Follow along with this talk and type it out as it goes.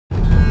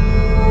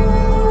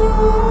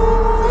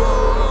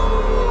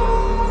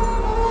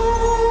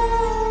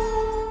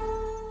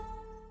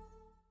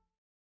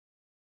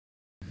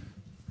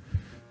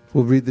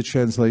We'll read the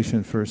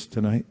translation first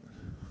tonight.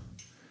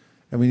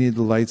 And we need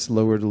the lights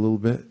lowered a little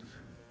bit.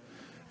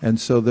 And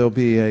so there'll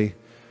be a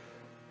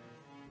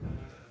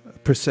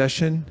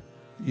procession.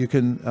 You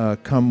can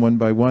come one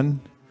by one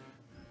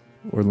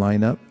or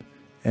line up.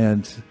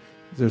 And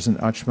there's an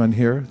achman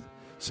here.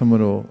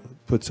 Someone will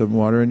put some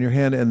water in your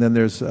hand. And then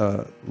there's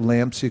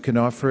lamps you can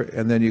offer.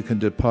 And then you can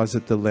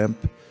deposit the lamp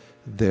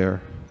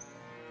there.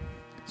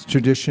 It's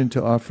tradition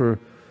to offer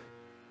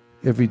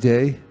every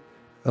day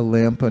a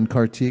lamp on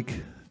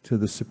Kartik to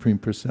the Supreme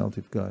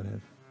Personality of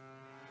Godhead.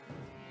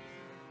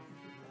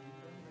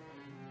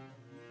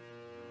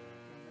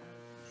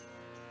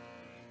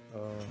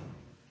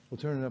 We'll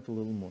turn it up a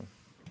little more,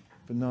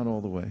 but not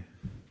all the way,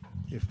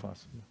 if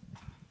possible.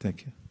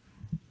 Thank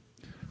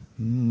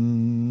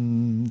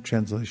you.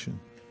 Translation.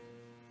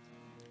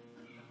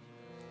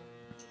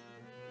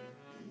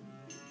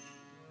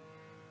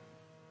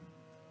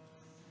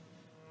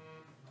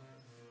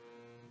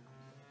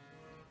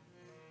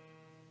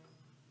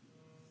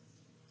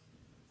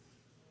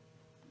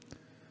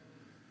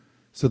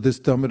 So this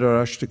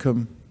Damodar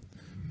Ashtakam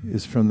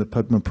is from the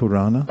Padma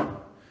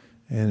Purana,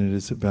 and it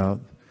is about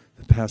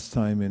the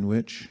pastime in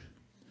which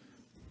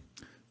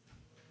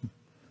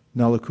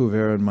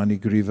Nalakuvera and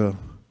Manigriva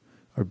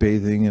are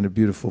bathing in a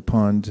beautiful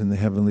pond in the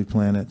heavenly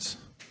planets,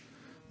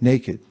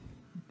 naked.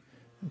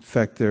 In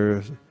fact,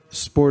 they're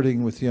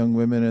sporting with young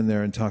women and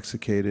they're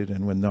intoxicated,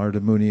 and when Narada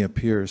Muni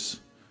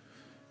appears,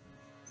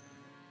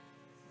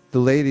 the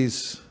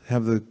ladies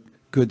have the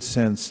good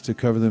sense to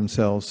cover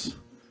themselves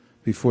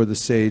before the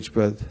sage,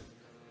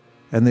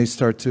 and they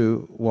start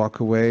to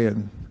walk away,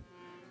 and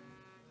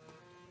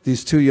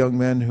these two young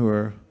men who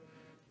are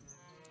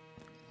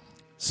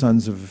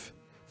sons of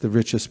the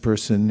richest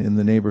person in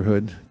the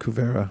neighborhood,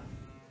 Kuvera,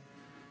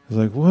 is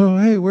like, whoa,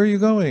 hey, where are you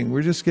going?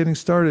 We're just getting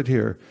started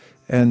here.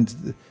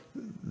 And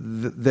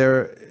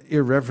they're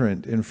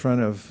irreverent in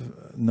front of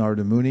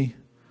Narada Muni,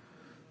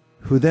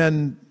 who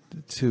then,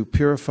 to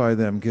purify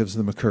them, gives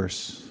them a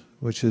curse,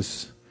 which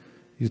is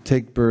you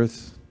take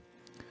birth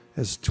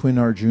as twin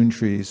Arjun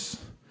trees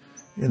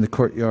in the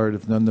courtyard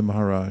of Nanda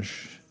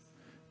Maharaj.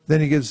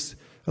 Then he gives,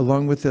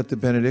 along with that, the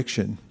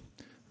benediction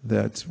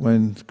that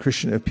when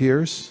Krishna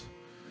appears,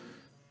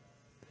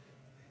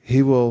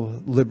 he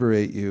will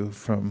liberate you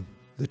from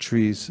the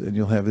trees and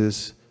you'll have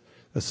this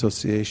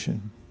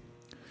association.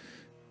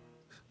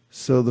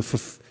 So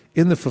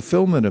in the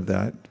fulfillment of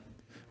that,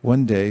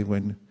 one day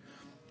when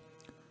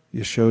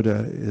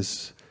Yashoda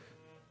is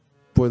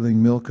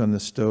boiling milk on the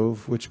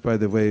stove, which by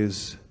the way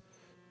is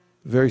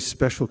a very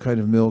special kind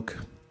of milk,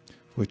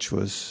 which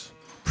was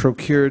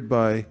procured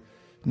by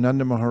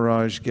Nanda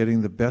Maharaj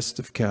getting the best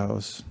of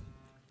cows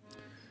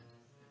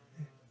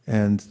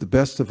and the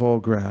best of all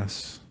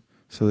grass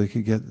so they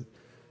could get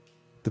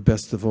the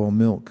best of all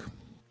milk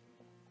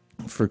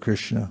for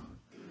Krishna.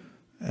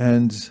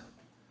 And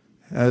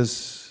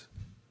as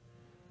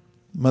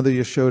Mother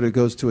Yashoda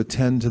goes to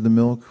attend to the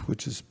milk,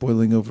 which is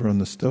boiling over on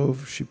the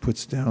stove, she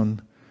puts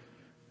down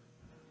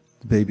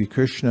the baby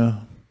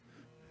Krishna,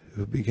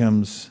 who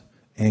becomes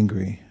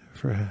angry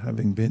for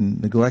having been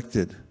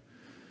neglected.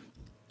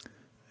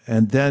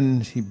 And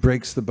then he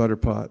breaks the butter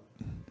pot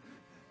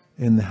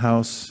in the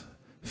house,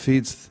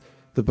 feeds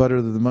the butter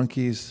to the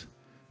monkeys,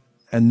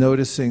 and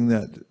noticing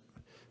that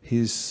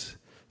he's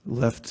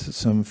left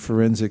some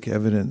forensic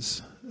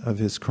evidence of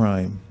his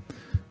crime.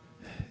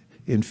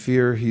 In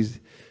fear, he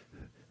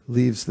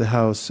leaves the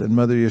house, and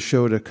Mother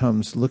Yashoda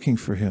comes looking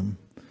for him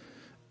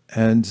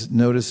and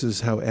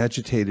notices how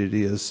agitated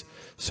he is.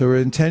 So her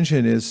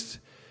intention is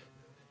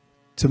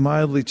to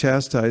mildly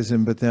chastise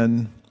him, but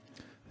then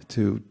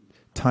to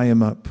tie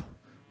him up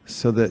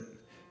so that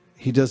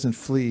he doesn't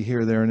flee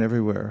here, there, and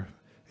everywhere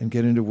and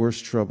get into worse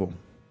trouble.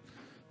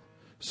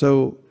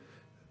 So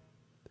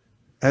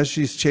as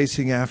she's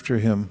chasing after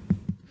him,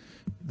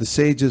 the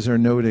sages are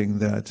noting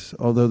that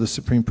although the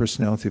Supreme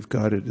Personality of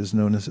Godhead is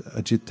known as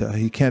Ajita,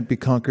 he can't be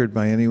conquered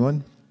by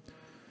anyone.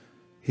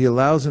 He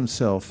allows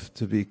himself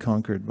to be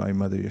conquered by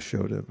Mother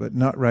Yashoda, but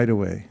not right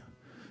away.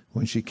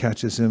 When she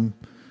catches him,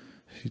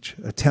 she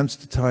attempts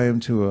to tie him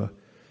to a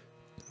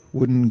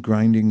wooden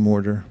grinding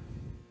mortar.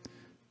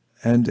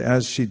 And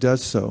as she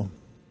does so,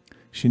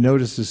 she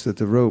notices that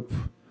the rope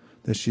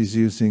that she's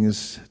using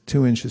is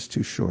 2 inches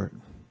too short.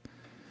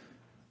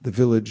 The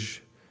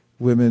village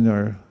women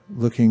are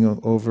looking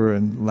over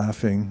and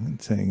laughing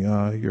and saying,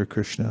 you're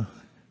Krishna.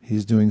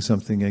 He's doing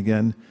something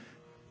again.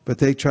 But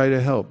they try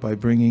to help by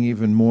bringing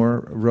even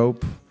more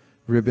rope,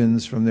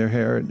 ribbons from their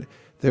hair.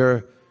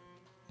 They're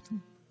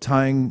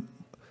tying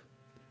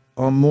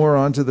more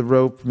onto the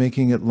rope,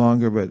 making it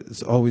longer, but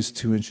it's always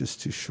 2 inches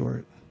too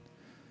short.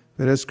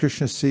 But as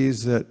Krishna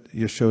sees that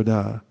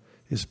Yashoda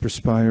is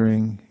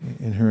perspiring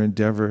in her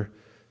endeavor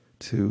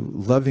to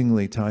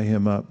lovingly tie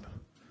him up,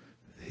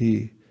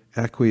 he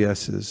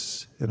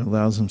acquiesces and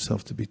allows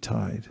himself to be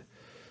tied.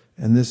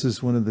 And this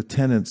is one of the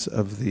tenets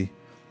of the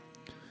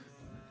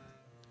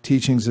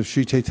teachings of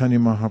Sri Chaitanya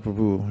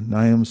Mahaprabhu,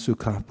 Nayam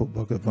Sukhapo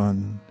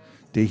Bhagavan,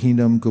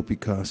 Dehinam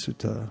Gopika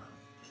Sutta,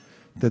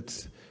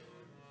 that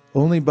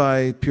Only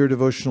by pure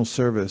devotional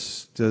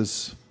service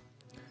does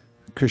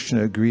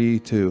Krishna agree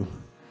to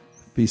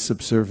be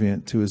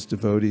subservient to his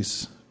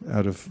devotees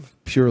out of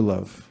pure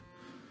love.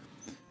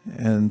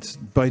 And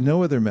by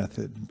no other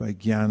method, by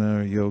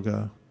jnana or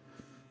yoga.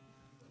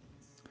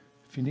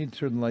 If you need to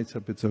turn the lights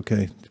up, it's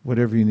okay.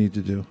 Whatever you need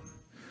to do.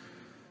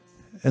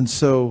 And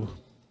so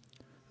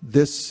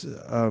this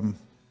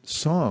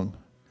song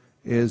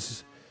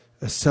is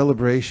a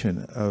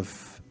celebration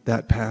of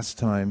that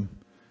pastime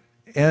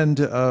and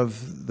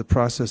of the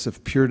process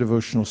of pure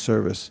devotional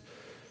service.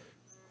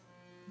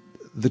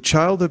 The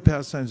childhood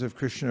pastimes of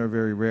Krishna are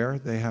very rare.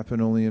 They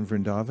happen only in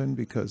Vrindavan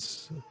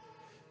because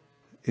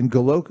in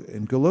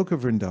Goloka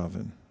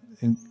Vrindavan,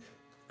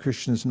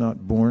 Krishna is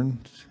not born,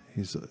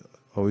 he's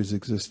always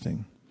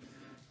existing.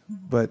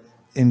 But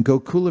in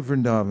Gokula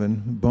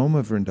Vrindavan,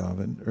 Bhoma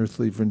Vrindavan,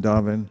 earthly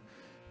Vrindavan,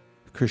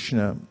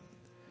 Krishna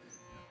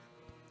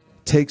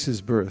takes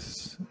his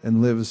birth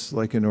and lives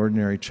like an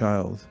ordinary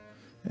child,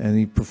 and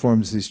he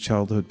performs these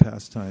childhood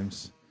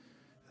pastimes.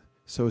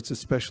 So it's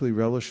especially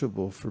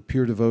relishable for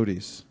pure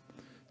devotees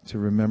to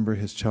remember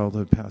his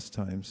childhood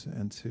pastimes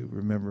and to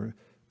remember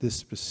this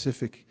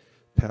specific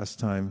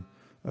pastime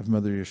of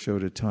Mother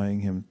Yashoda tying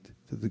him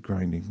to the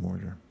grinding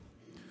mortar.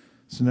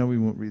 So now we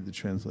won't read the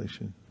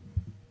translation.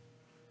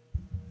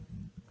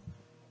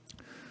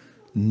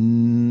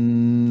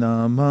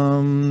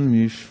 Namam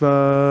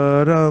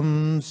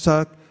Ishvaram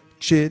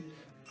Sakchit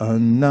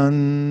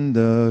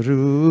Ananda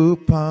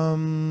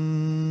Rupam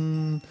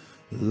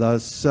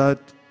Lasat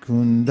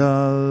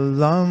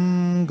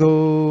Kundalam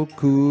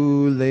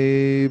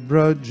Gokule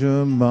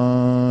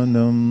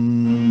Brajamanam.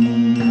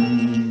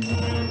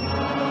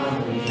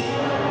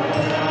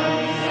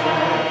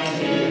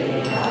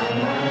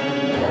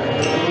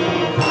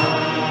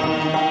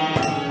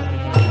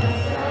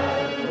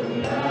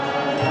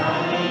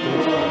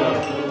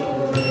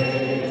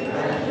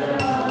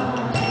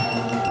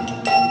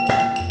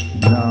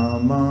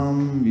 Namam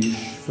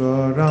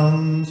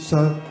Vishwaram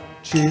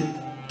Satchit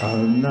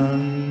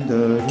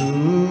Ananda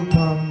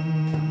Rupam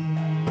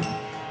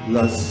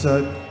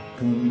Lasat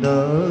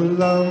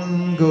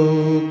Kundalam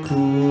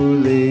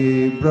Gokule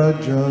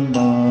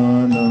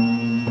Brajamanam.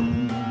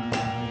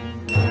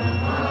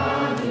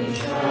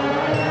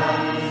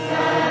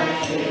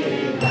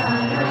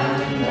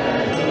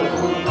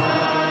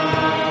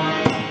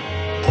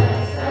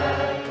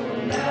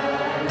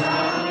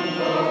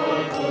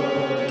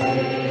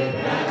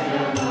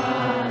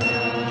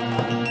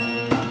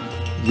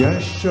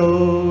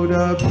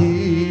 Yashoda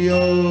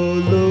Piyo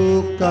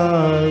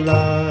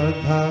Lukala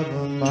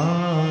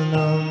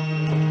Dhavamanam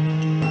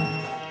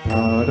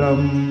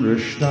Param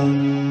Rishtam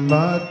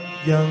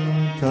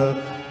Madhyanta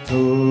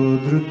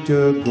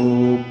Todrutya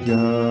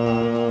Gopya.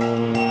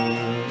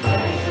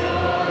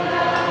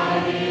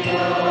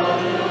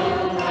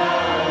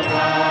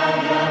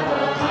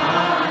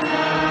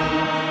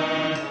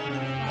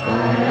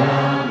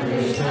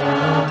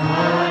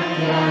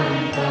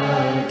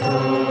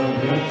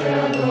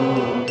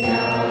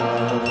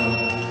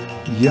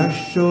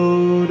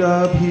 Yashoda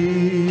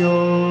Bhiyo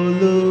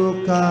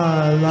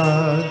Lukala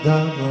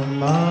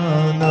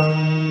Dhavamanam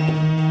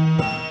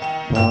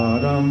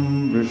Param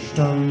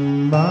Vrishtam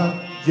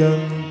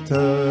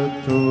Madhyanta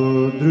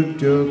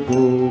Todrutya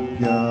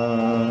Gopya.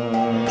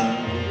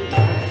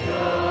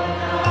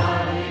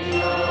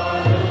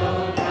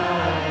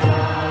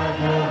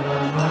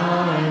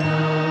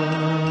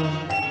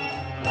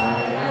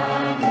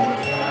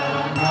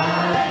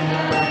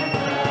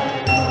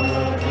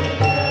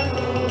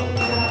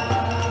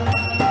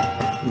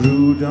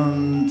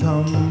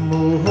 Rudantam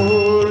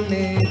Muhur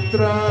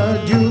Netra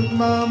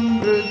Jugmam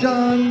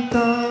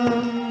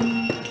Brajantam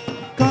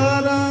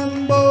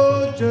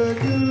Karamboja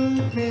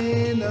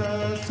Yugmena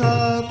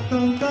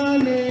Satam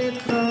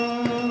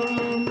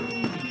Kanetram.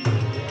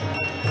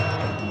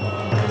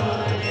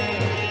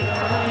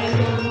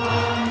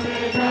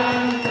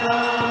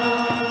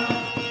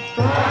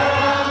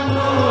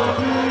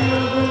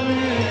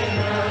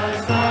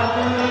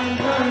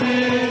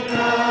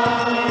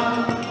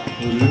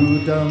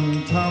 Rudam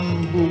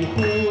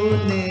Tambuhu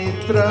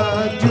Netra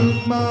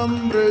Jugmam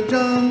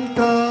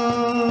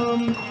Brajantam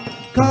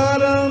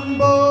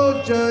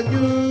Karamboja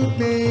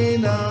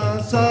Yugmena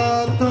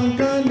Satam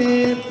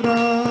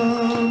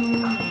Kanetram.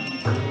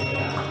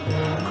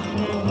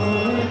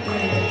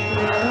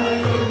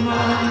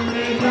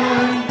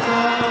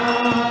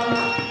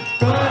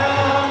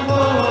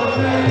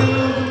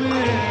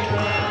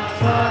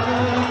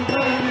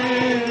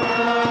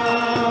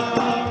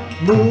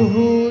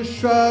 Muhu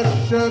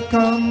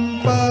Shashakam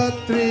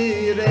Patri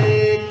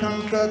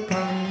Rekanka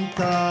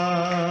Kanka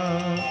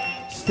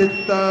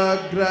Stita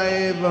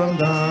Graivam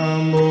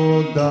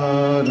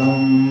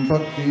Damodaram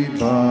Bhakti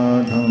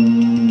Padam.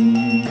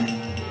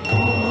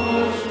 Muhu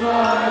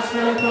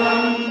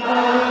Shashakam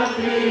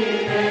Patri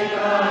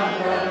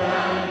Rekanka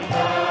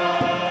Kanka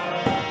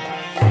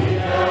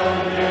Stita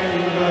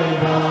Graivam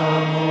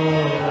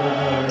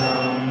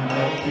Damodaram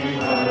Bhakti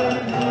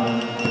Padam.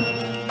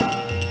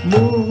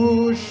 Muhu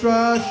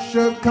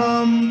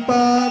Shashakam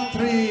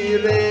Patri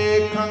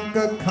Rekanka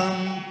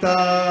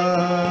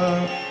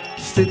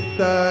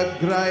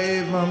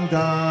Sittagraivam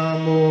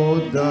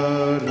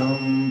damodaram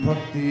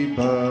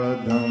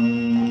bhaktipadam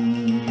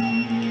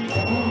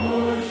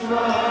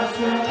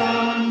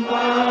Ushvasatam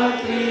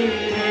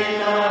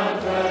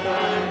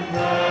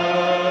bhakti-vedanta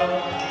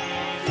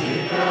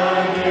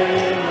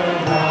Sittagraiva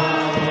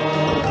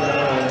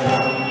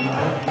damodaram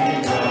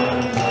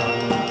bhaktipadam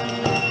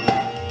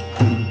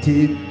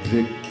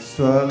Tidrik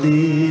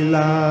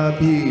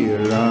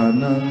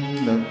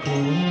Swalila-bhirananda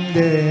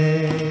kunde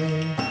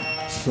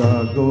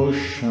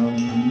Swagosham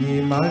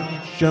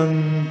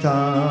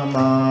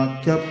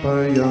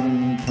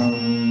nimajjantamakhyapayantam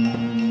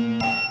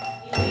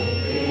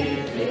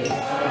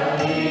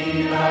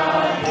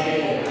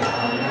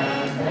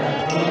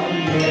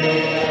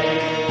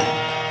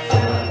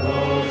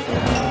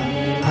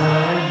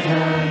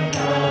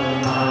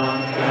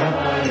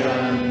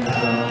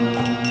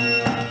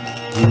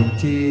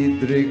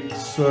Tidrik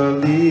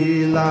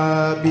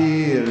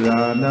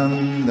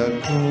Swalila-bhirananda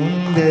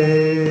kunde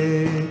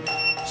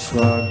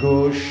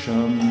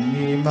Swagosham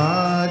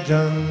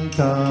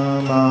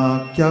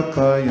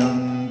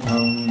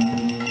nimajjantamakhyapayantam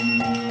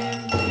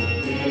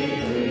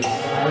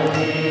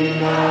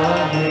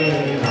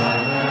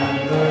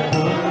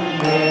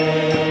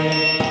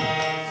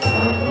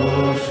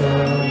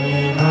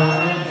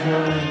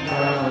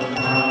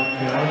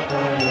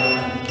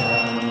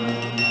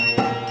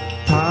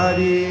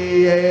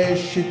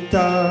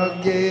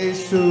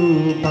Shitagyesu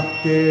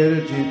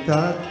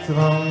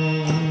bhaktir-jitatvam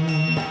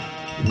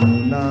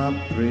Una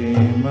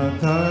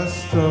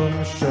prematastam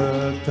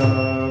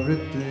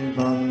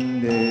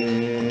shata-vritti-vande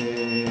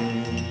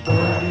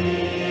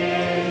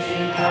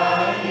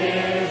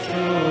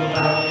Shitagyesu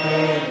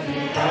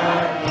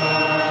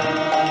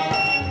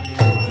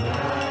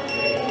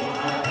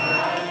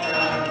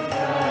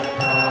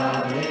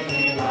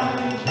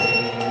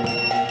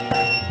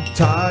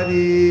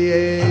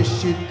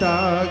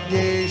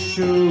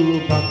Shitagyesu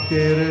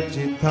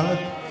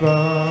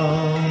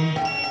bhaktir-jitatvam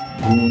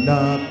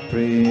Guna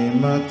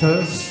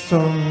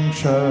prematastam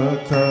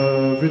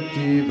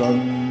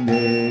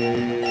shata-vritti-vande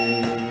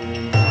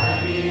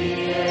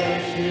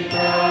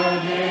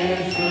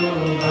Shitagyesu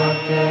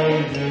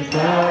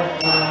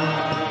bhaktir-jitatvam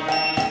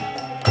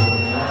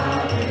Guna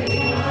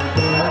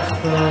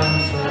prematastam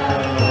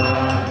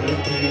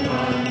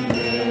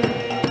shata-vritti-vande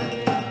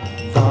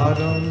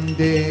Varam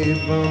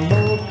deva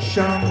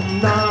moksham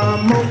na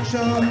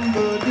moksham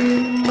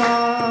vadimma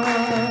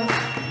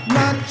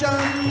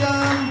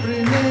Nachanyam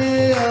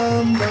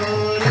prineyam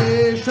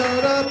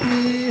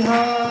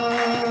varesharapiha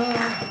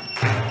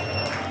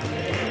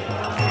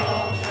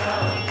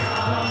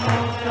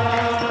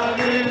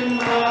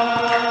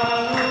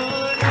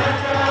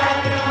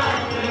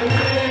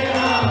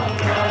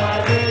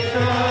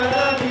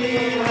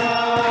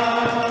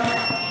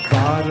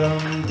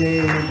Varam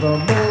deva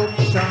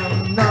moksham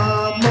na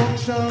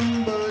moksham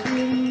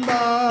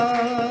vadimma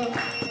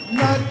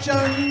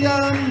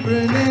Nachanyam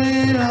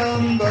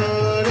prineyam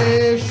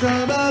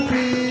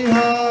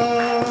varesharapiha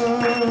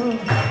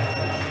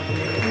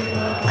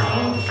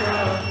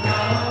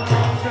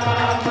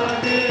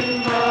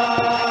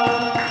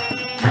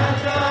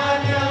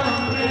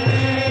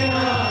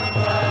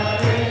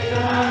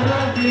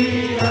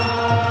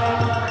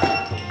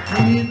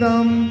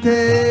Idam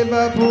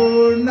teva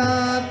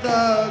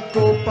purnata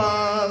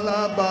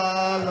gopala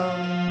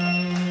balam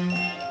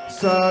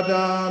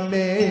Sada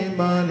me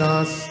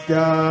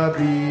manastya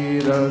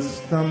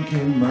virastam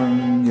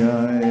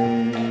kimanyai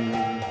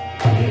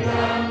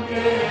Idam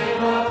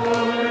teva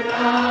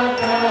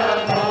purnata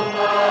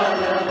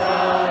gopala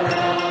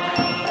balam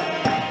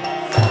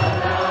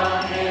Sada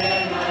me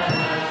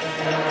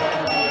manastya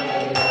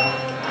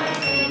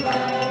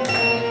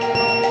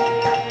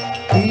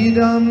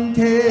Idam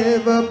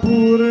teva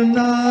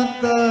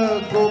purnata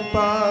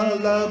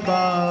gopala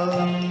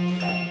balam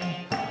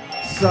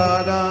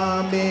Sada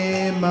me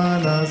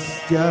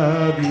manastya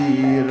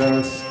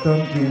virastam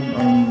kim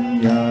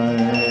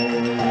anyai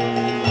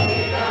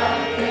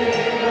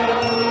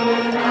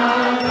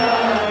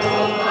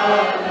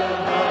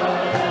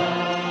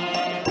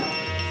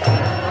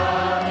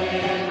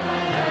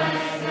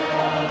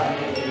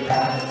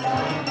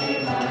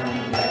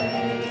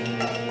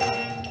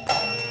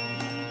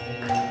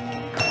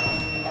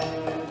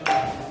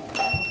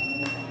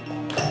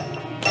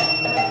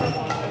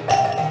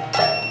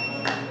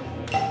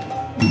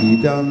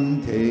Idam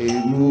te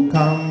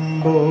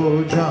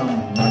mukambojam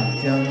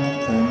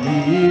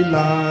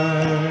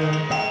matyantanilai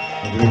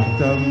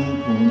Vritam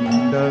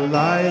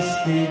kundalai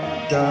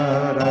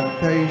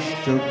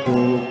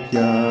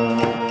snigdharakaishakopya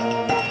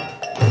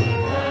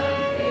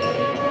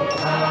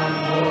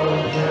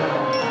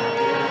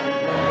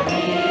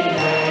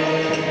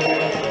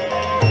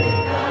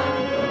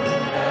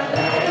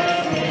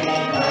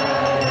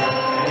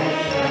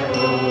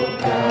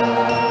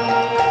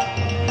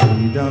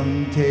Idam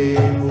te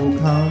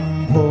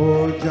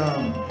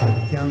mukambojam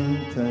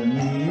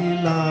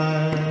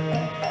matyantanilai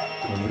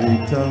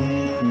Vritam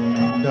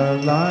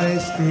kundalai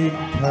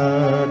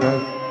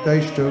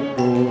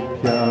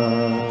snigdharakaishakopya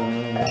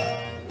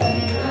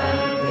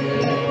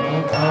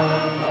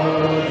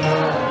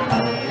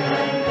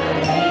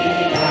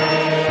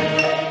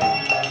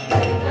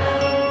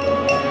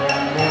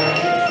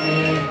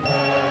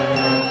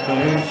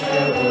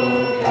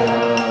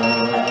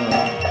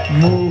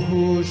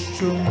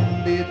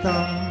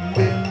Muhushumbitam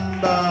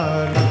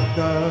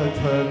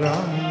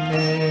bimbaritadharam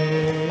me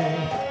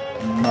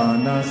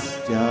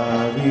manasya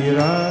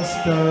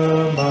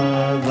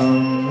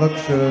virastamalam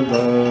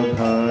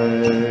lakshalabhai.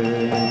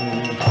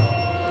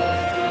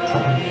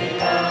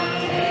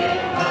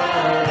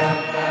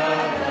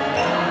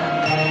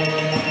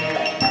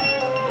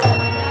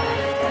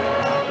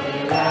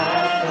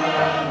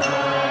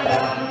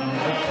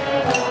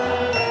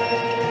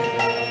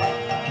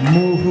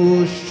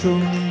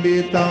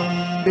 Muhushumbitam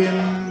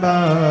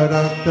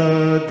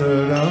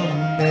bimbaratadaram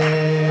me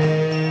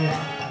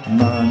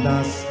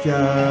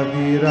manasya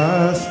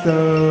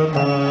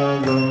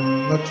virastamalam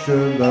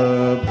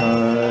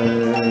lakshalabhai.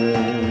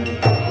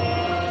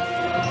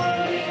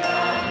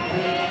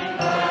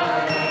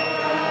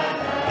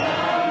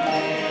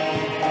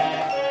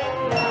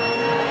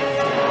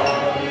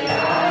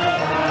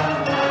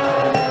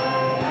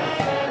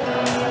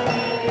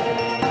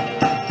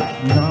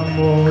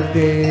 Namo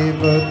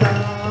Deva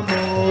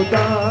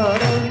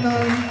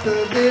Damodarananta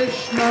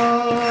Vishnu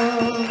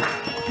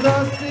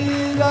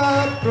Prasila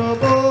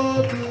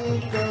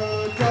Prabodhuka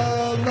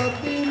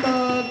Jalati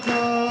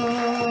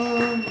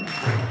Matam.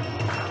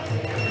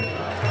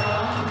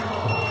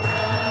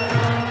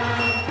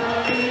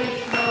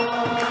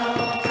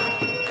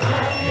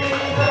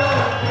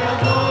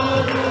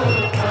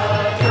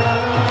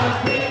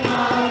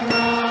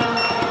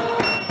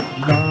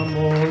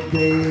 Namo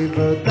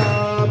Deva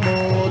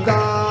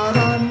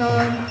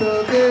Damodarananta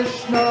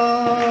Vishnu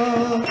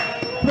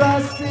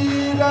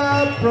Prasila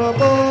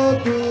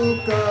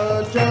Prabodhuka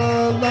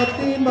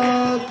Jalati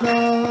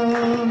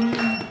Matam.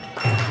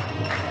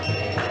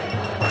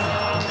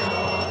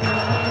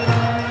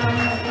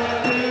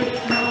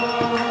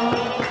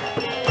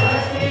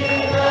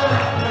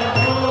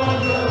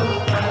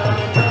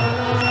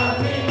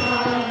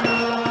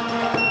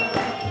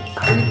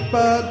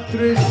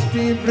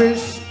 Vipadrishti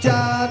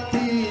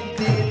Vrishchati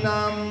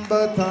Dinam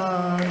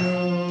Batanu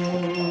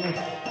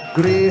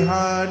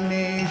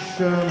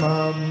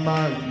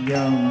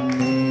Grihaneshamamayam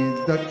me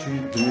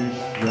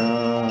Dachidrishya.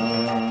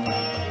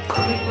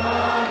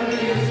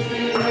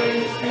 Vipadrishti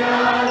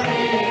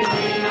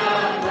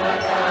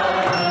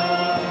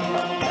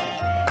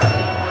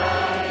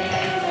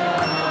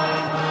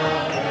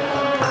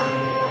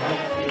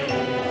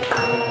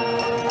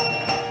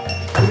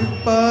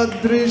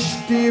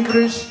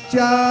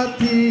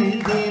Vrishchati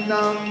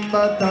Dinam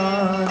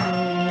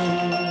Batanu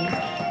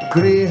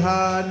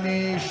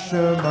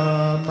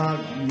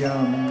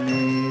Grihaneshamamayam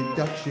me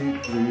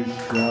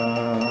Dachidrishya.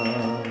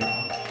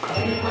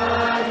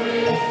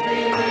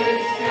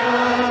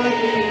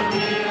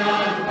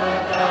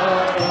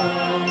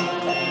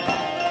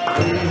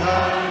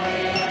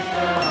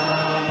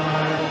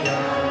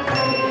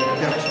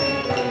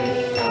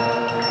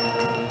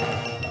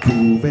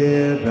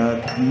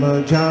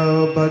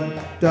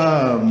 Kuveratmajabhadda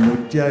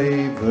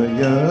mujjaiva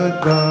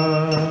yadva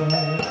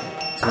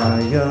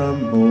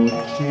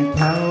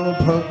Sayamuchitau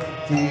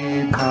bhakti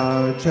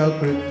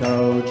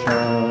bhajagritau cha.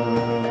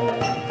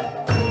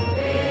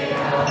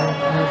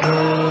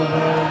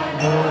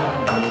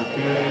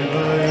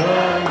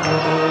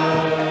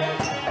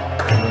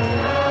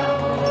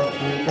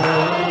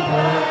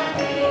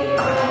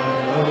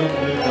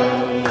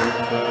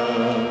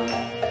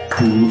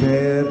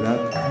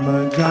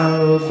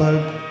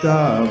 Kuveratmajabhadda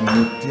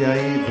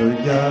mujjaiva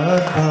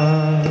yadva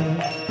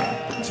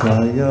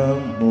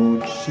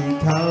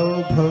Sayamuchitau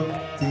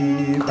bhakti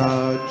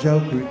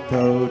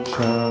bhajagritau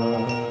cha.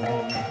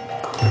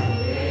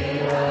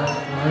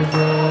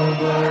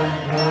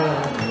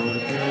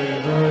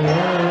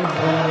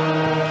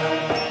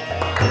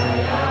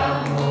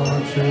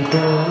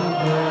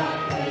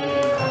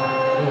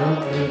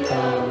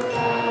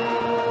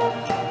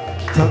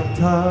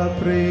 Tata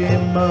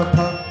prema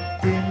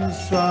bhaktim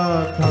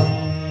swatam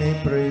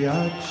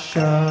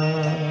niprayacha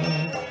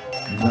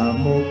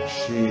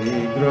Namukshi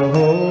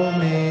graho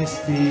me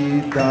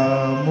stita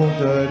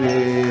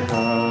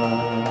mudareha.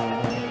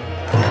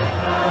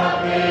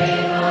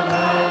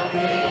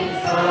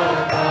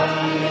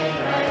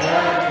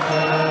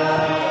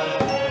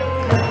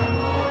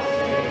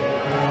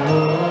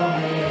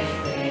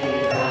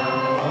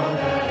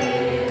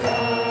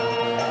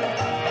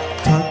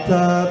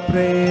 Tata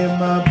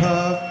prema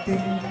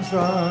bhaktim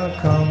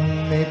swakam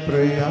me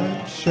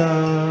prayacha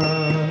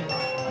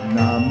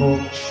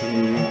Namukshi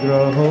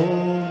graho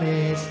me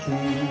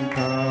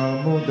stita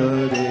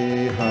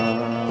mudareha.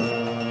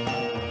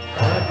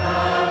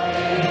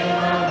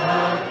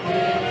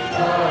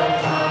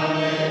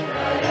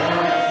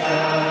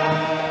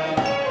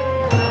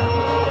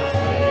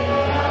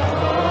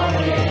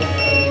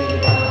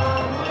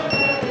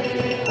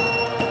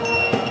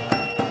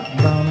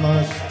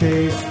 Namaste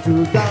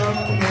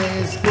Studamne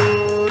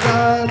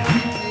Spura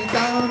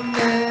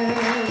Bhitidamne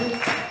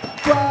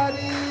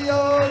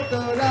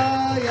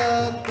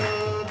Tvariyottarayata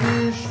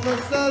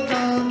Vishvasa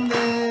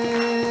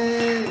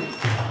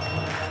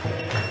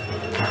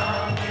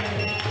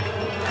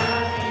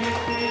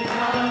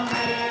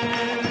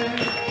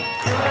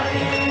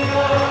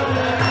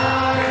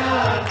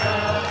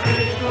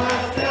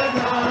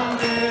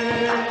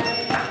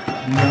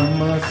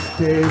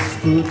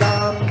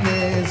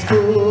Spudamne,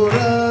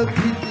 spura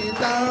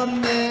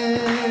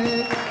pitidamne,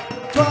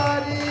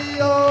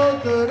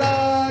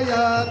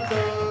 Tvariodarayat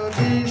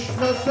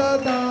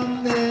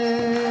Vishvasadamne.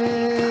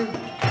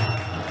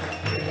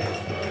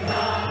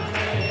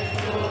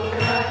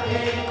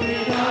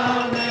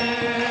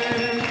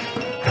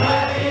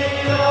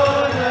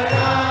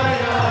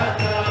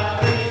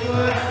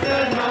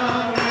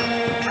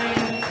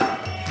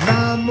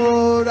 Namo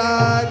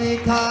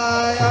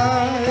Radhikaya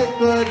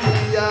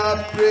Tvariya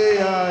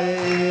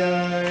Priyaya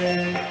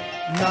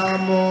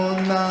Namo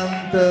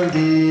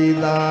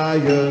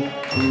Nandalilaya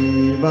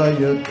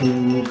Devaya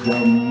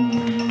Tubhyam.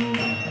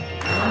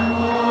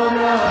 Namo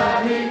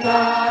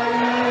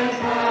Radhikaya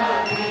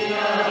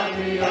Tvariya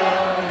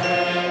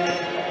Priyaya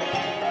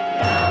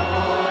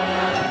Namo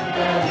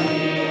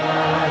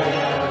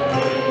Nandalilaya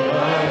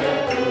Devaya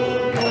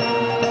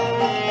Tubhyam.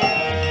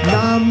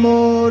 Namo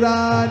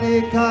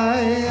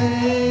Radhikaya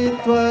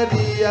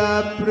Tvariya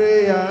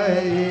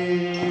Priyaya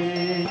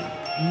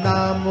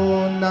Namo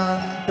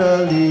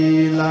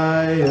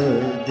Nandalilaya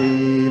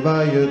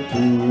Devaya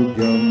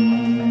Tubhyam.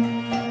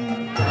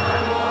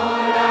 Namo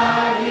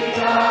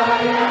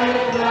Radhikaya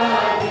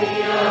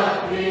Tvariya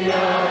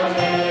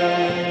Priyaya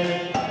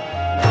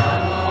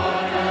Namo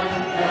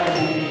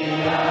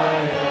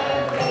Nandalilaya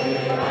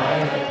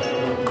Devaya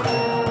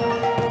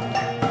Tubhyam.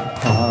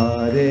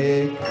 Hare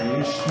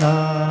Krishna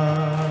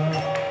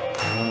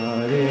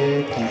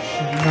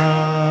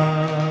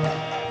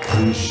Krishna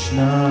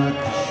Krishna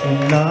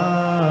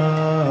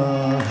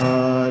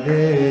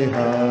Hare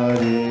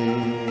Hare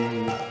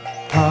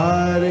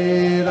Hare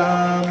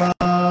Rama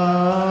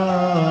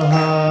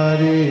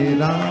Hare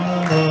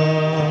Rama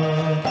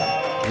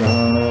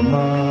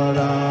Rama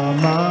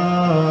Rama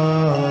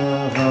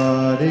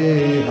Hare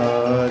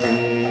Hare.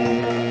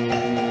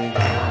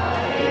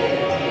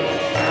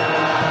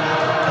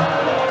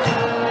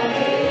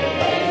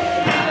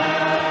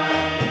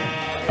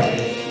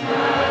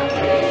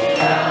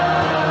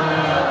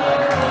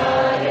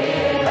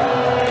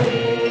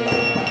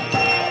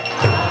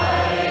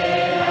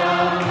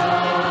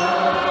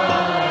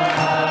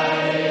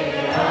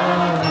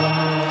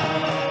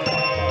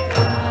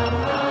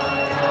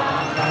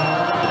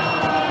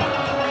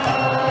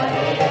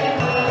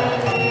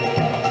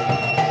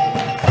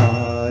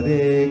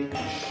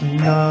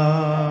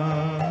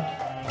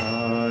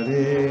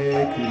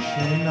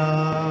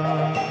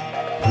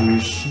 Krishna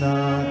Krishna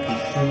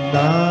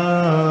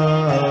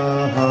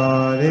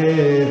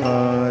Hare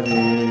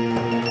Hare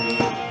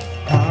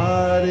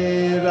Hare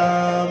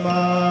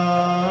Rama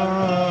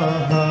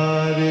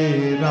Hare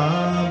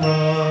Rama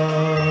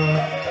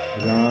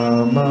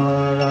Rama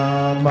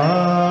Rama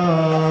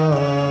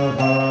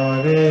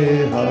Hare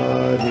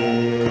Hare.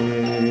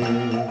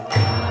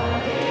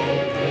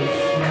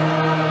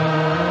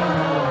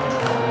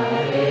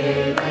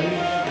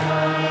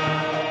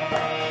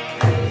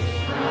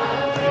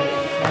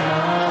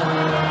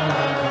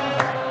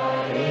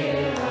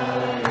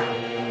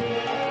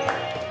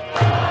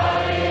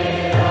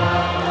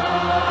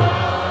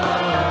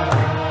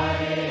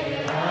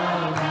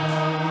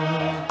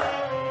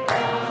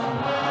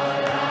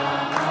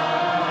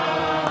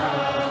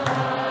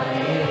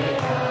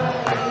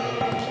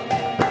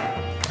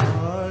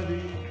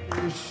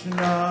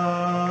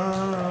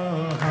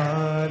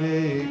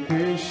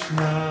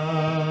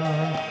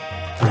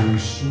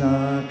 Krishna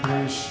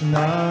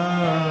Krishna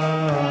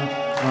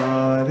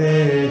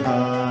Hare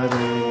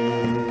Hare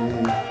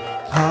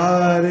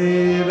Hare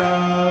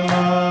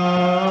Rama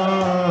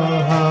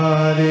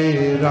Hare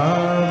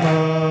Rama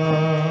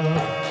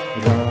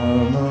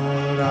Rama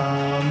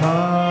Rama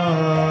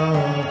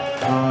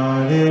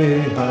Hare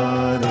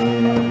Hare.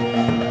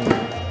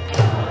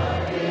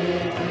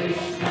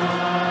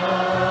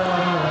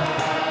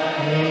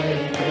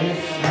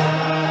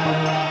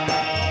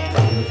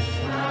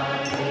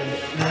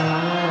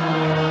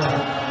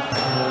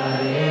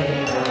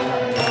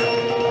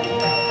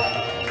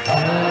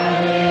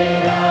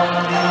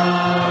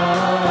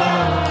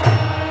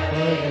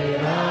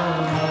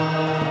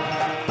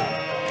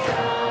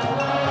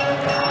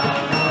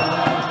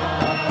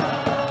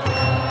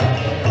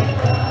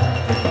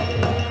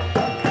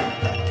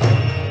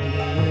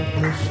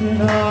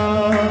 Krishna